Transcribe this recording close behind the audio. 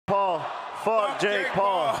Paul. Fuck Jake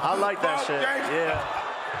Paul. I like that shit. Yeah.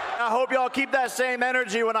 I hope y'all keep that same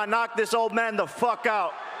energy when I knock this old man the fuck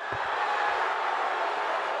out.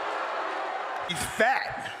 He's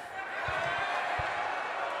fat.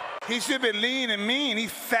 He should be lean and mean.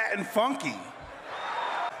 He's fat and funky.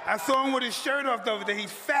 I saw him with his shirt off the other day.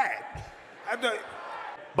 He's fat.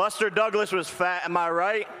 Buster Douglas was fat, am I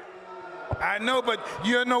right? I know, but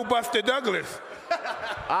you're no Buster Douglas.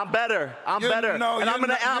 I'm better. I'm better. No, and I'm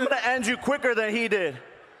gonna end you quicker than he did.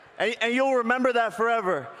 And you'll remember that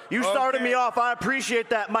forever. You started me off. I appreciate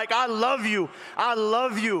that, Mike. I love you. I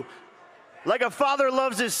love you. Like a father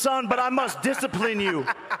loves his son, but I must discipline you.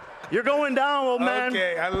 You're going down, old man.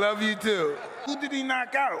 Okay, I love you too. Who did he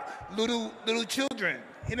knock out? Little children.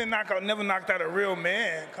 He didn't never knocked out a real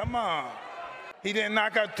man. Come on. He didn't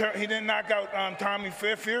knock out Tommy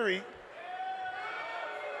Fury.